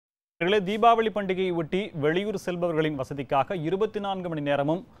தீபாவளி பண்டிகையை ஒட்டி வெளியூர் செல்பவர்களின் வசதிக்காக 24 மணி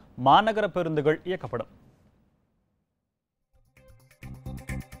நேரமும் மாநகர பேருந்துகள் இயக்கப்படும்.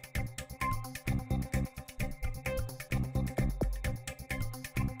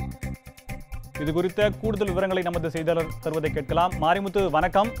 இது குறித்த கூடுதல் விவரங்களை நமது செய்தியாளர் தருவதை கேட்கலாம். மாரிமுத்து,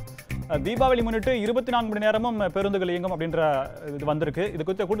 வணக்கம். தீபாவளி முன்னிட்டு 24 மணி நேரமும் பேருந்துகள் இயங்கும் அப்படின்ற இது வந்திருக்கு. இது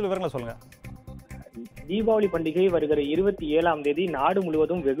குறித்த கூடுதல் விவரங்களை சொல்லுங்க. தீபாவளி பண்டிகை வருகிற 27ஆம் தேதி நாடு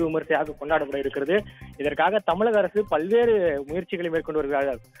முழுவதும் வெகு விமர்சையாக கொண்டாடப்பட இருக்கிறது. இதற்காக தமிழக அரசு பல்வேறு முயற்சிகளை மேற்கொண்டு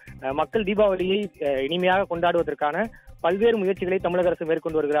வருகிறார்கள். மக்கள் தீபாவளியை இனிமையாக கொண்டாடுவதற்கான பல்வேறு முயற்சிகளை தமிழக அரசு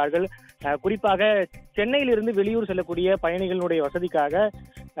மேற்கொண்டு வருகிறார்கள். குறிப்பாக சென்னையிலிருந்து வெளியூர் செல்லக்கூடிய பயணிகளுடைய வசதிக்காக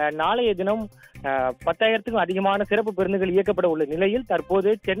நாளைய தினம் 10,000க்கும் அதிகமான சிறப்பு பேருந்துகள் இயக்கப்பட உள்ள நிலையில் தற்போது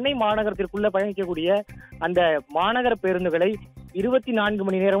சென்னை மாநகரத்திற்குள்ள பயணிக்கக்கூடிய அந்த மாநகர பேருந்துகளை 24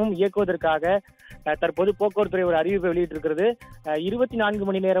 மணி நேரமும் இயக்குவதற்காக தற்போது போக்குவரத்துறை ஒரு அறிவிப்பை வெளியிட்டிருக்கிறது. 24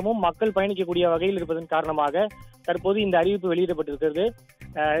 மணி நேரமும் மக்கள் பயணிக்கக்கூடிய வகையில் இருப்பதன் காரணமாக தற்போது இந்த அறிவிப்பு வெளியிடப்பட்டிருக்கிறது.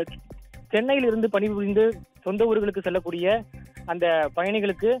 சென்னையில் இருந்து பணிபுரிந்து சொந்த ஊர்களுக்கு செல்லக்கூடிய அந்த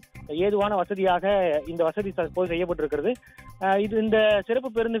பயணிகளுக்கு ஏதுவான வசதியாக இந்த வசதி தற்போது செய்யப்பட்டிருக்கிறது. இந்த சிறப்பு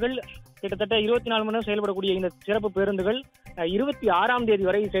பேருந்துகள் கிட்டத்தட்ட 24 மணி நேரம் செயல்படக்கூடிய இந்த சிறப்பு பேருந்துகள் 26ஆம் தேதி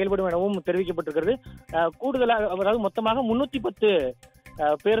வரை செயல்படும் எனவும் தெரிவிக்கப்பட்டிருக்கிறது. கூடுதலாக அதாவது மொத்தமாக 310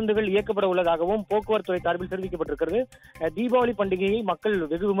 பேருந்துகள் இயக்கப்பட உள்ளதாகவும் போக்குவரத்துறை சார்பில் தெரிவிக்கப்பட்டிருக்கிறது. தீபாவளி பண்டிகையை மக்கள்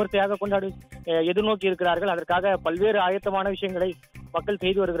வெகு விமர்சையாக எதிர்நோக்கி இருக்கிறார்கள். அதற்காக பல்வேறு ஆயத்தமான விஷயங்களை மக்கள்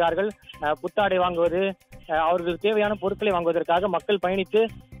செய்து வருகிறார்கள். புத்தாடை வாங்குவது, அவர்களுக்கு தேவையான பொருட்களை வாங்குவதற்காக மக்கள் பயணித்து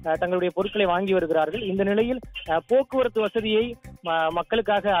தங்களுடைய பொருட்களை வாங்கி வருகிறார்கள். இந்த நிலையில் போக்குவரத்து வசதியை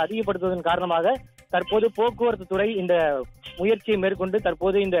மக்களுக்காக அதிகப்படுத்துவதன் காரணமாக தற்போது போக்குவரத்து துறை இந்த முயற்சியை மேற்கொண்டு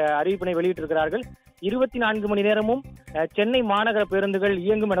தற்போது இந்த அறிவிப்பினை வெளியிட்டிருக்கிறார்கள். 24 மணி நேரமும் சென்னை மாநகர பேருந்துகள்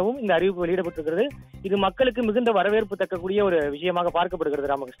இயங்கும் எனவும் இந்த அறிவிப்பு வெளியிடப்பட்டிருக்கிறது. இது மக்களுக்கு மிகுந்த வரவேற்பு தக்கக்கூடிய ஒரு விஷயமாக பார்க்கப்படுகிறது.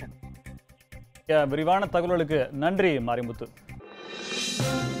 ராமகிருஷ்ணன், விரிவான தகவல்களுக்கு நன்றி மாரிமுத்து.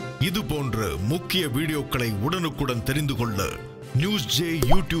 இது போன்ற முக்கிய வீடியோக்களை உடனுக்குடன் தெரிந்து கொள்ள NewsJ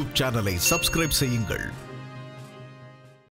யூடியூப் சேனலை சப்ஸ்கிரைப் செய்யுங்கள்.